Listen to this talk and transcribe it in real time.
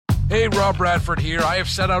Hey, Rob Bradford here. I have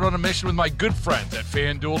set out on a mission with my good friends at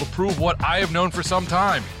FanDuel to prove what I have known for some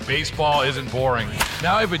time. Baseball isn't boring.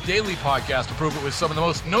 Now I have a daily podcast to prove it with some of the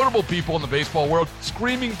most notable people in the baseball world,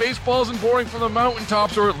 screaming baseball isn't boring from the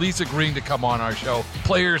mountaintops, or at least agreeing to come on our show.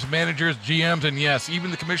 Players, managers, GMs, and yes, even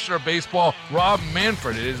the commissioner of baseball, Rob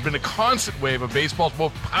Manfred. It has been a constant wave of baseball's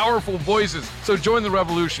most powerful voices. So join the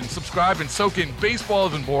revolution. Subscribe and soak in Baseball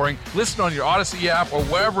Isn't Boring. Listen on your Odyssey app or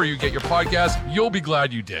wherever you get your podcasts. You'll be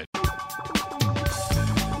glad you did.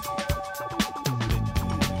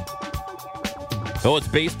 Oh, it's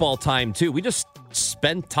baseball time, too. We just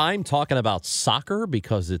spent time talking about soccer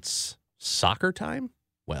because it's soccer time?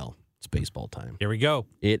 Well, it's baseball time. Here we go.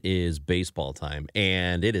 It is baseball time,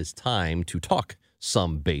 and it is time to talk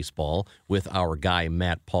some baseball with our guy,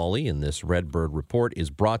 Matt Pauley, and this Redbird Report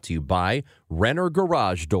is brought to you by Renner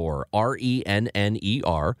Garage Door,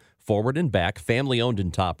 RENNER, forward and back, family-owned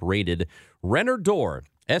and top-rated. Renner Door.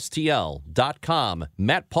 STL.com.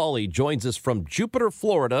 Matt Pauley joins us from Jupiter,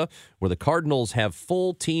 Florida, where the Cardinals have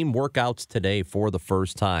full team workouts today for the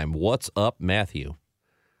first time. What's up, Matthew?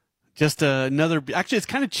 Just another. Actually, it's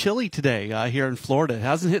kind of chilly today here in Florida. It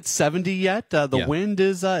hasn't hit 70 yet. The wind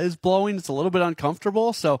is blowing. It's a little bit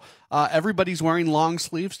uncomfortable. So everybody's wearing long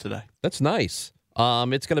sleeves today. That's nice.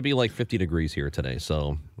 It's going to be like 50 degrees here today.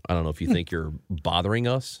 So I don't know if you think you're bothering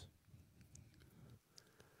us.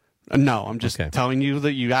 No, I'm just telling you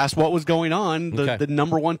that you asked what was going on. The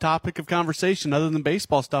number one topic of conversation, other than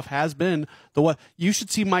baseball stuff, has been the what. You should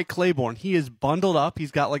see Mike Claiborne. He is bundled up.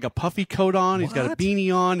 He's got like a puffy coat on. What? He's got a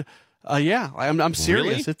beanie on. I'm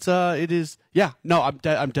serious. Really? It is. Yeah, no, I'm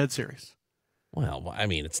dead serious. Well, I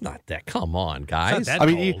mean, it's not that. Come on, guys. I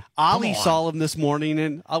mean, Ali saw him this morning,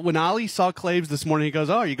 and when Ali saw Claves this morning, he goes,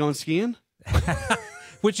 "Oh, are you going skiing?"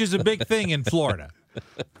 Which is a big thing in Florida.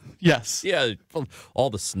 Yes. Yeah,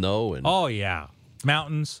 all the snow and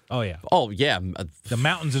mountains. Oh yeah. Oh yeah, the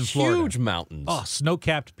mountains in Florida. Huge mountains. Oh,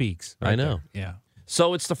 snow-capped peaks. Right I know. There. Yeah.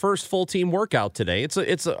 So it's the first full team workout today.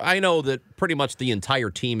 I know that pretty much the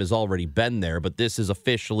entire team has already been there, but this is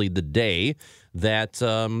officially the day that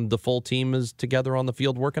the full team is together on the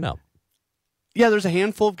field working out. Yeah, there's a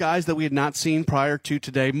handful of guys that we had not seen prior to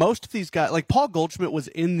today. Most of these guys, like Paul Goldschmidt, was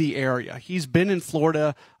in the area. He's been in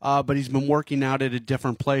Florida, but he's been working out at a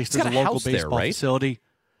different place. There's a local baseball facility.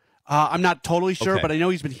 I'm not totally sure, but I know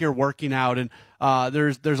he's been here working out. And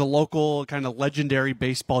there's a local kind of legendary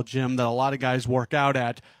baseball gym that a lot of guys work out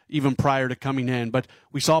at even prior to coming in. But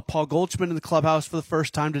we saw Paul Goldschmidt in the clubhouse for the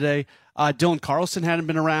first time today. Dylan Carlson hadn't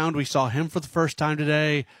been around. We saw him for the first time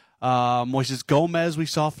today. Moises Gomez we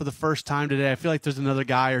saw for the first time today. I feel like there's another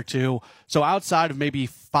guy or two. So outside of maybe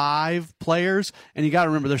 5 players, and you got to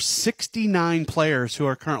remember there's 69 players who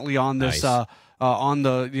are currently on this on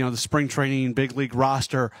the spring training big league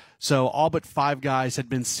roster. So all but 5 guys had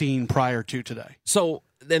been seen prior to today. So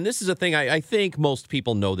then this is a thing I think most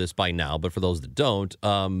people know this by now, but for those that don't,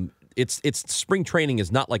 it's spring training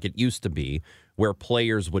is not like it used to be, where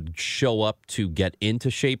players would show up to get into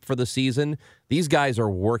shape for the season. These guys are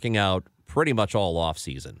working out pretty much all off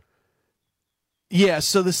season. Yeah,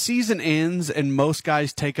 so the season ends, and most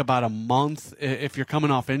guys take about a month. If you're coming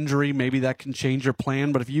off injury, maybe that can change your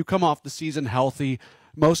plan. But if you come off the season healthy,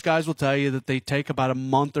 most guys will tell you that they take about a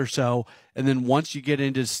month or so, and then once you get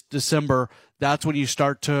into December, that's when you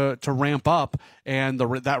start to ramp up, and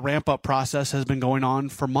that ramp up process has been going on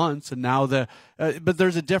for months. And now but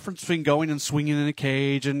there's a difference between going and swinging in a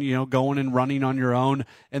cage and going and running on your own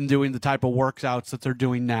and doing the type of workouts that they're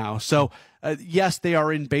doing now. So yes, they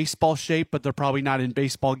are in baseball shape, but they're probably not in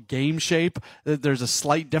baseball game shape. There's a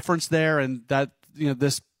slight difference there, and that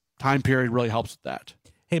this time period really helps with that.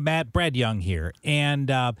 Hey, Matt, Brad Young here. And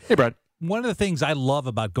hey, Brad. One of the things I love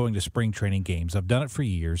about going to spring training games, I've done it for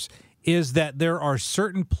years, is that there are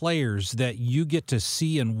certain players that you get to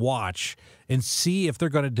see and watch and see if they're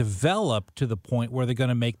going to develop to the point where they're going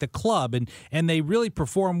to make the club. And they really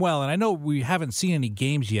perform well. And I know we haven't seen any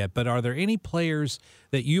games yet, but are there any players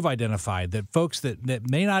that you've identified, that folks that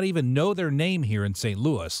may not even know their name here in St.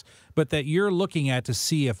 Louis, but that you're looking at to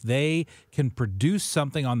see if they can produce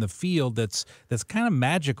something on the field that's kind of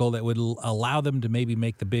magical that would allow them to maybe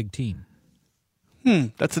make the big team?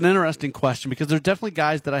 That's an interesting question, because there's definitely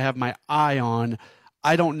guys that I have my eye on.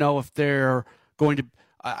 I don't know if they're going to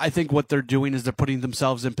 – I think what they're doing is they're putting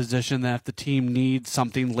themselves in position that if the team needs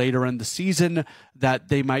something later in the season, that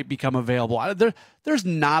they might become available. There's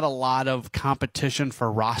not a lot of competition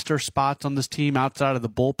for roster spots on this team outside of the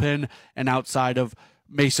bullpen and outside of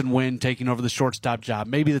Mason Wynn taking over the shortstop job.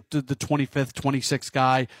 Maybe the 25th, 26th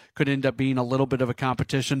guy could end up being a little bit of a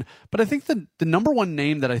competition. But I think the number one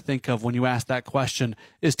name that I think of when you ask that question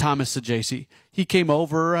is Thomas Saggese. He came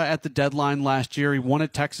over at the deadline last year. He won a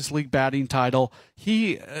Texas League batting title.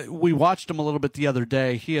 We watched him a little bit the other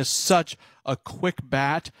day. He has such a quick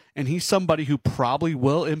bat, and he's somebody who probably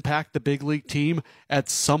will impact the big league team at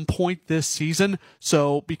some point this season.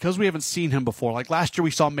 So because we haven't seen him before, like last year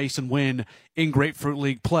we saw Mason Wynn in Grapefruit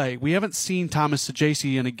League play, we haven't seen Thomas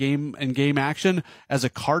Saggese in game action as a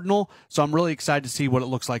Cardinal. So I'm really excited to see what it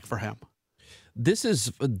looks like for him. This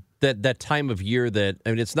is that time of year that, I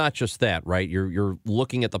mean, it's not just that, right? You're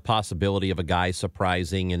looking at the possibility of a guy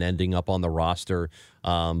surprising and ending up on the roster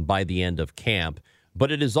by the end of camp. But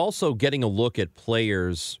it is also getting a look at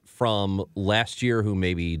players from last year who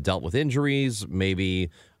maybe dealt with injuries, maybe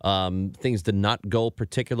things did not go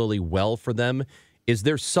particularly well for them. Is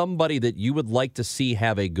there somebody that you would like to see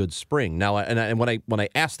have a good spring? Now, and when I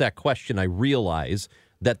ask that question, I realize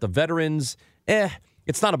that the veterans,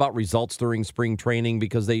 it's not about results during spring training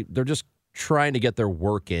because they're just trying to get their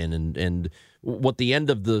work in, and what the end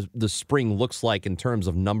of the spring looks like in terms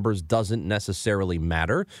of numbers doesn't necessarily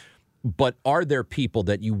matter. But are there people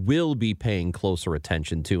that you will be paying closer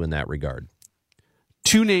attention to in that regard?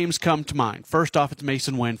 Two names come to mind. First off, it's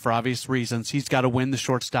Mason Wynn for obvious reasons. He's got to win the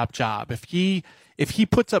shortstop job. If he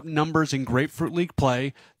puts up numbers in Grapefruit League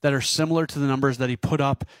play that are similar to the numbers that he put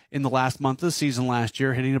up in the last month of the season last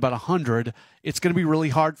year, hitting about 100, it's going to be really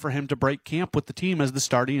hard for him to break camp with the team as the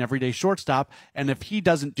starting everyday shortstop. And if he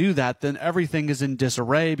doesn't do that, then everything is in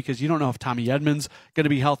disarray because you don't know if Tommy Edman's going to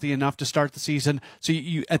be healthy enough to start the season. So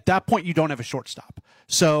you at that point, you don't have a shortstop.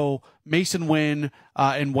 So Mason Wynn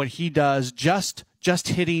and what he does, just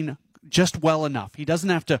hitting just well enough. He doesn't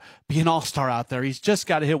have to be an all-star out there. He's just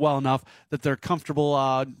got to hit well enough that they're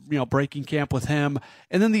comfortable, breaking camp with him.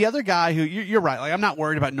 And then the other guy who you're right. Like, I'm not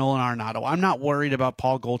worried about Nolan Arenado. I'm not worried about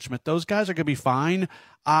Paul Goldschmidt. Those guys are going to be fine.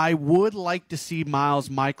 I would like to see Miles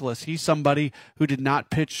Michaelis. He's somebody who did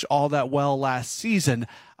not pitch all that well last season.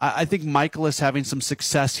 I think Michaelis having some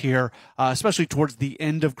success here, especially towards the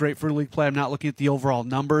end of Grapefruit League play. I'm not looking at the overall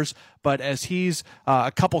numbers, but as he's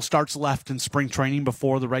a couple starts left in spring training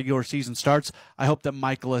before the regular season starts, I hope that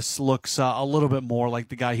Michaelis looks a little bit more like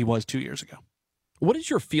the guy he was 2 years ago. What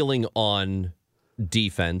is your feeling on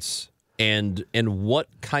defense? And what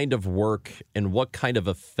kind of work and what kind of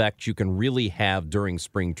effect you can really have during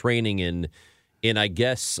spring training in I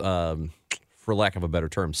guess, for lack of a better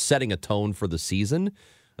term, setting a tone for the season?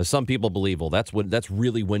 Some people believe, well, that's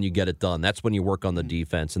really when you get it done. That's when you work on the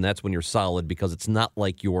defense, and that's when you're solid because it's not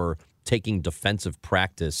like you're taking defensive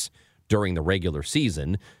practice during the regular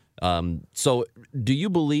season. So do you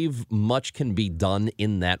believe much can be done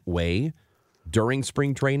in that way during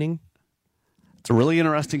spring training? It's a really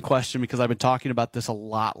interesting question because I've been talking about this a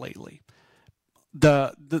lot lately.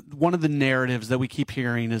 The one of the narratives that we keep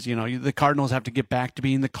hearing is, the Cardinals have to get back to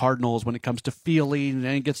being the Cardinals when it comes to fielding and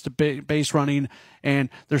it gets to base running. And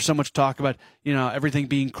there's so much talk about, everything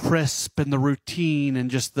being crisp and the routine and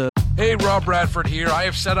just the... Hey, Rob Bradford here. I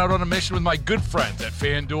have set out on a mission with my good friends at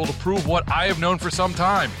FanDuel to prove what I have known for some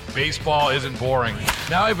time. Baseball isn't boring.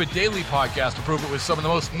 Now I have a daily podcast to prove it with some of the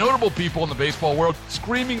most notable people in the baseball world,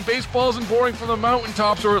 screaming baseball isn't boring from the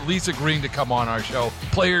mountaintops, or at least agreeing to come on our show.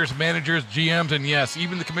 Players, managers, GMs, and yes,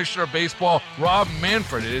 even the commissioner of baseball, Rob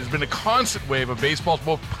Manfred. It has been a constant wave of baseball's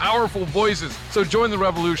most powerful voices. So join the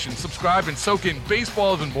revolution. Subscribe and soak in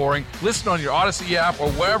Baseball Isn't Boring. Listen on your Odyssey app or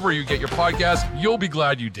wherever you get your podcasts. You'll be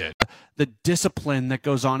glad you did. The discipline that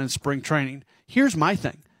goes on in spring training. Here's my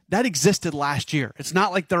thing. That existed last year. It's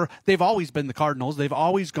not like they've always been the Cardinals. They've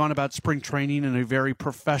always gone about spring training in a very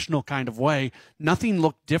professional kind of way. Nothing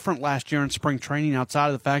looked different last year in spring training outside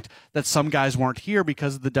of the fact that some guys weren't here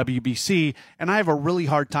because of the WBC. And I have a really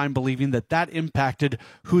hard time believing that impacted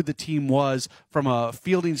who the team was from a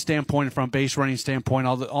fielding standpoint and from a base running standpoint,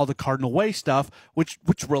 all the Cardinal way stuff, which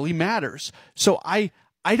really matters. So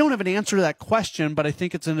I don't have an answer to that question, but I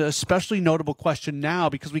think it's an especially notable question now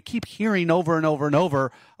because we keep hearing over and over and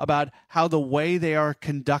over about how the way they are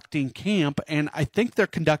conducting camp, and I think they're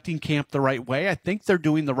conducting camp the right way. I think they're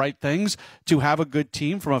doing the right things to have a good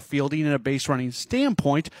team from a fielding and a base running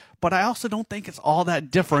standpoint, but I also don't think it's all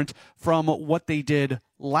that different from what they did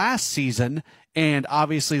last season and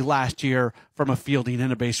obviously last year from a fielding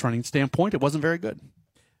and a base running standpoint. It wasn't very good.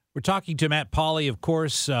 We're talking to Matt Pauley, of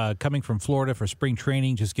course, coming from Florida for spring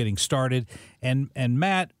training, just getting started. And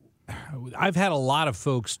Matt, I've had a lot of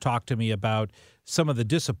folks talk to me about some of the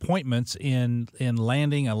disappointments in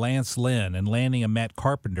landing a Lance Lynn and landing a Matt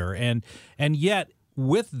Carpenter. And yet,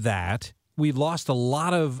 with that, we lost a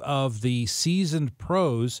lot of the seasoned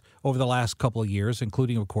pros over the last couple of years,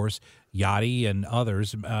 including, of course, Yachty and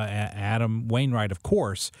others, Adam Wainwright, of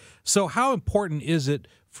course. So how important is it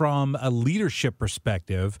from a leadership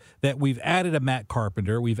perspective that we've added a Matt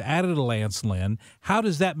Carpenter, we've added a Lance Lynn? How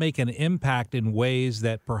does that make an impact in ways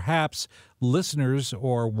that perhaps listeners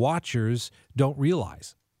or watchers don't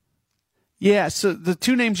realize? Yeah, so the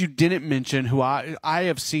two names you didn't mention, who I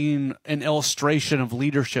have seen an illustration of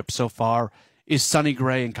leadership so far, is Sonny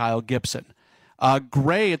Gray and Kyle Gibson.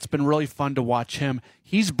 Gray, it's been really fun to watch him.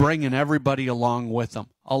 He's bringing everybody along with him.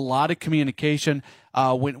 A lot of communication.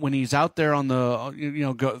 When he's out there on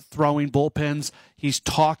the throwing bullpens, he's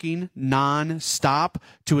talking non-stop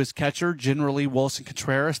to his catcher, generally Wilson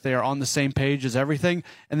Contreras. They are on the same page as everything.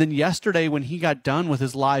 And then yesterday, when he got done with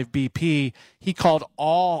his live BP, he called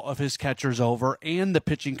all of his catchers over and the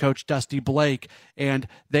pitching coach, Dusty Blake, and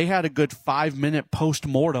they had a good 5-minute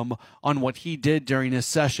post-mortem on what he did during his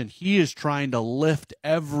session. He is trying to lift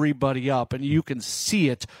everybody up, and you can see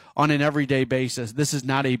it on an everyday basis. This is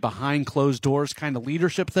not a behind closed doors kind of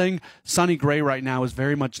leadership thing. Sonny Gray right now is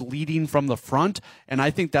very much leading from the front, and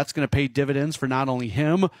I think that's going to pay dividends for not only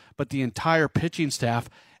him, but the entire pitching staff.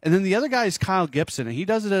 And then the other guy is Kyle Gibson, and he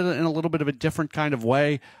does it in a little bit of a different kind of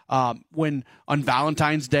way. When on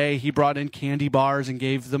Valentine's Day, he brought in candy bars and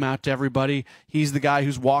gave them out to everybody. He's the guy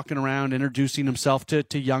who's walking around introducing himself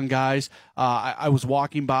to young guys. I was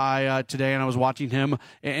walking by today, and I was watching him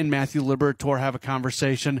and Matthew Liberatore have a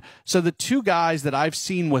conversation. So the two guys that I've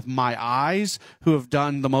seen with my eyes who have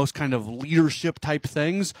done the most kind of leadership type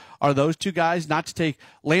things are those two guys. Not to take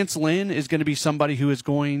Lance Lynn is going to be somebody who is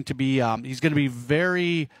going to be he's going to be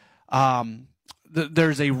very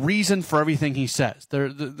there's a reason for everything he says.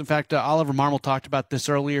 In fact, Oliver Marmol talked about this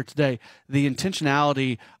earlier today, the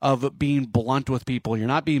intentionality of being blunt with people. You're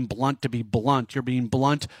not being blunt to be blunt. You're being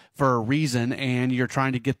blunt for a reason, and you're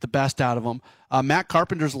trying to get the best out of them. Matt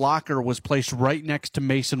Carpenter's locker was placed right next to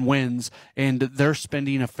Mason Wynn's, and they're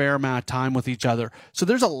spending a fair amount of time with each other. So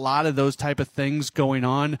there's a lot of those type of things going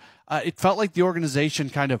on. It felt like the organization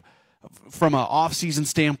kind of, from an off-season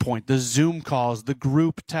standpoint, the Zoom calls, the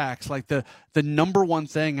group text, like the number one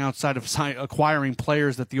thing outside of acquiring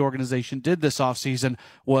players that the organization did this offseason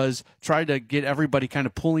was try to get everybody kind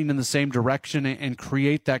of pulling in the same direction and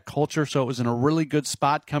create that culture. So it was in a really good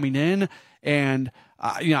spot coming in. And,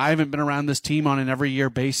 I haven't been around this team on an every year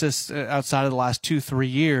basis outside of the last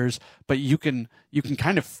 2-3 years, but you can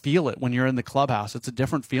kind of feel it when you're in the clubhouse. It's a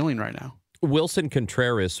different feeling right now. Wilson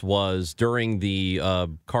Contreras was, during the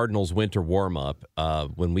Cardinals winter warm-up,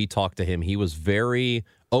 when we talked to him, he was very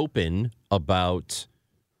open about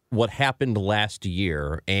what happened last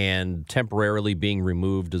year and temporarily being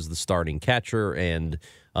removed as the starting catcher and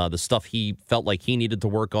the stuff he felt like he needed to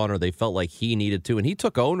work on or they felt like he needed to. And he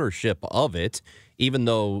took ownership of it, even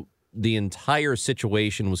though the entire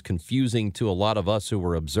situation was confusing to a lot of us who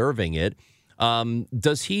were observing it.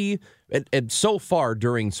 Does he, and so far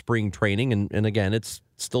during spring training, and again, it's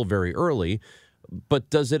still very early, but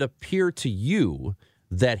does it appear to you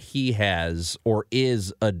that he has or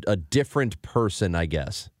is a different person, I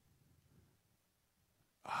guess?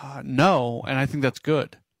 No, and I think that's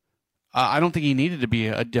good. I don't think he needed to be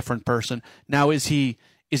a different person. Now, is he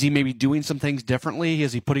maybe doing some things differently?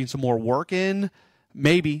 Is he putting some more work in?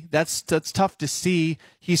 Maybe. That's tough to see.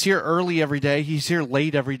 He's here early every day. He's here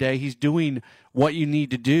late every day. He's doing what you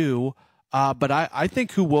need to do. But I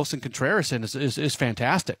think who Wilson Contreras is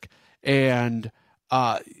fantastic. And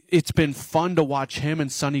it's been fun to watch him and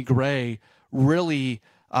Sonny Gray really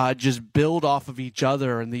just build off of each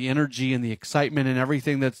other and the energy and the excitement and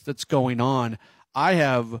everything that's going on. I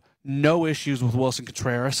have no issues with Wilson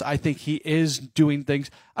Contreras. I think he is doing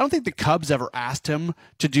things. I don't think the Cubs ever asked him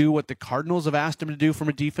to do what the Cardinals have asked him to do from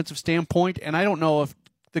a defensive standpoint, and I don't know if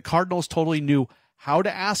the Cardinals totally knew how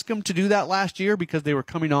to ask him to do that last year because they were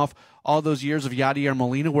coming off all those years of Yadier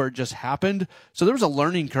Molina where it just happened. So there was a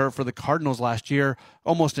learning curve for the Cardinals last year,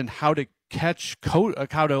 almost in how to coach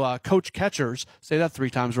catchers. Say that 3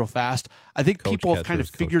 times real fast. I think people have kind of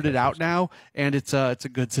figured it out now, and it's a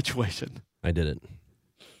good situation. I did it.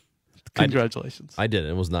 Congratulations. I did it.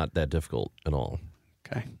 It was not that difficult at all.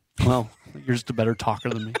 Okay. Well, you're just a better talker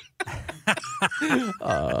than me.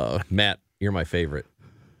 Matt, you're my favorite.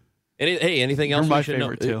 Anything else we should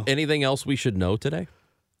know? Too. Anything else we should know today?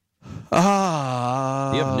 You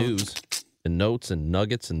have news and notes and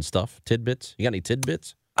nuggets and stuff, tidbits. You got any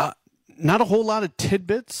tidbits? Not a whole lot of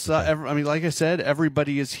tidbits. Like I said,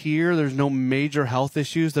 everybody is here. There's no major health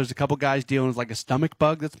issues. There's a couple guys dealing with like a stomach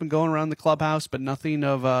bug that's been going around the clubhouse, but nothing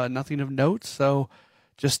of note. So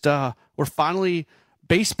just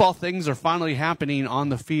baseball things are finally happening on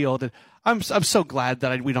the field. And I'm so glad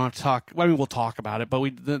that we don't have to talk. I mean, we'll talk about it,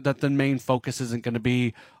 but that the main focus isn't going to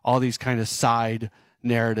be all these kind of side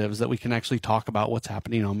narratives, that we can actually talk about what's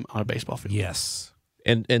happening on a baseball field. Yes.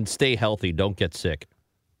 And stay healthy. Don't get sick.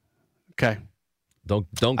 Okay. Don't.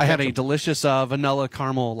 I had a delicious vanilla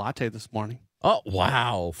caramel latte this morning. Oh,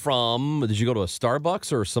 wow. Did you go to a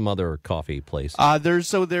Starbucks or some other coffee place? There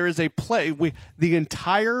is the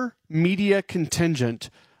entire media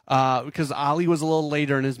contingent, because Ali was a little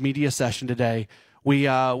later in his media session today. We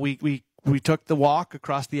took the walk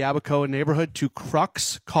across the Abacoa neighborhood to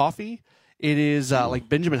Crux Coffee. It is like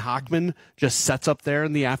Benjamin Hockman just sets up there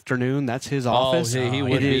in the afternoon. That's his office. He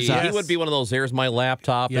would be one of those, here's my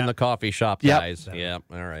laptop in the coffee shop guys. Yeah,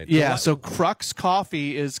 all right. Yeah, so Crux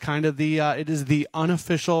Coffee is kind of it is the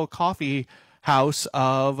unofficial coffee house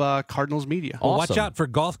of Cardinals media. Well, watch out for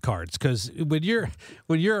golf carts, because when you're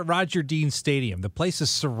at Roger Dean Stadium, the place is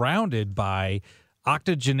surrounded by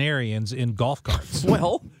octogenarians in golf carts.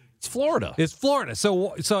 Well, it's Florida. It's Florida.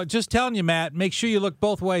 So just telling you, Matt, make sure you look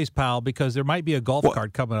both ways, pal, because there might be a golf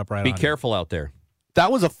cart coming up right. Be careful out there.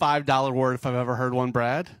 That was a $5 word if I've ever heard one,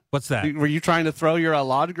 Brad. What's that? Were you trying to throw your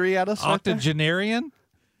law degree at us? Octogenarian?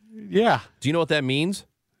 Yeah. Do you know what that means?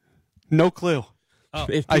 No clue. Oh.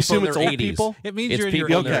 I assume it's old people. It means you're in your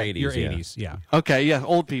 80s. Your 80s, yeah. Okay, yeah,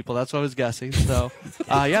 old people. That's what I was guessing. So,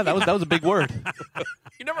 yeah, that was a big word.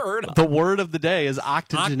 You never heard of it. The word of the day is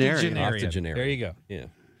octogenarian. Octogenarian. There you go. Yeah.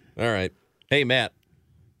 All right. Hey, Matt,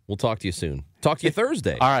 we'll talk to you soon. Talk to you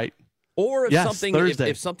Thursday. All right. Or if Thursday.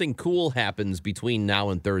 if something cool happens between now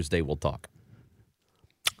and Thursday, we'll talk.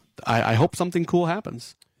 I hope something cool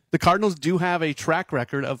happens. The Cardinals do have a track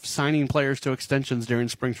record of signing players to extensions during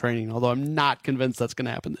spring training, although I'm not convinced that's going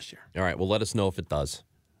to happen this year. All right. Well, let us know if it does.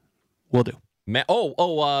 Will do. Matt,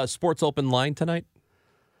 Sports Open line tonight?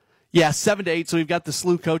 Yeah, 7 to 8. So we've got the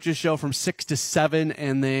SLU Coaches Show from 6 to 7,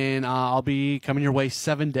 and then I'll be coming your way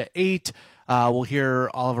 7 to 8. We'll hear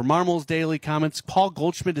Oliver Marmol's daily comments. Paul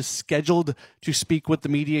Goldschmidt is scheduled to speak with the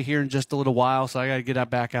media here in just a little while, so I got to get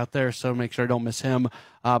back out there, so make sure I don't miss him.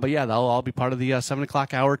 But yeah, that'll all be part of the 7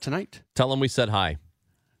 o'clock hour tonight. Tell him we said hi.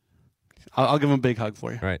 I'll give him a big hug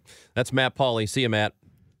for you. All right. That's Matt Pauley. See you, Matt.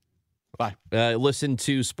 Bye. Listen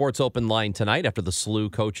to Sports Open Line tonight after the SLU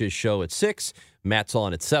Coaches Show at 6. Matt's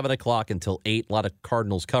on at 7 o'clock until 8. A lot of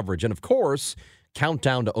Cardinals coverage. And, of course,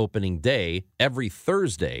 countdown to opening day every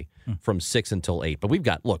Thursday from 6 until 8. But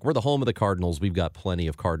we're the home of the Cardinals. We've got plenty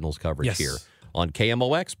of Cardinals coverage here. On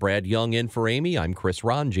KMOX, Brad Young in for Amy. I'm Chris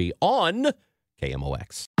Ranji on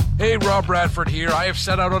KMOX. Hey, Rob Bradford here. I have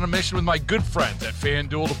set out on a mission with my good friends at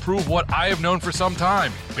FanDuel to prove what I have known for some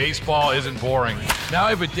time. Baseball isn't boring. Now I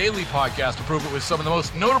have a daily podcast to prove it with some of the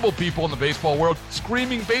most notable people in the baseball world,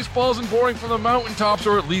 screaming baseball isn't boring from the mountaintops,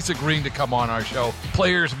 or at least agreeing to come on our show.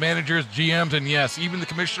 Players, managers, GMs, and yes, even the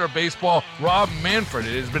commissioner of baseball, Rob Manfred.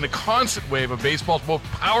 It has been a constant wave of baseball's most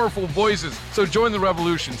powerful voices. So join the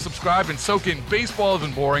revolution. Subscribe and soak in Baseball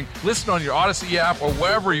Isn't Boring. Listen on your Odyssey app or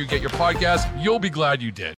wherever you get your podcasts. You'll be glad you did.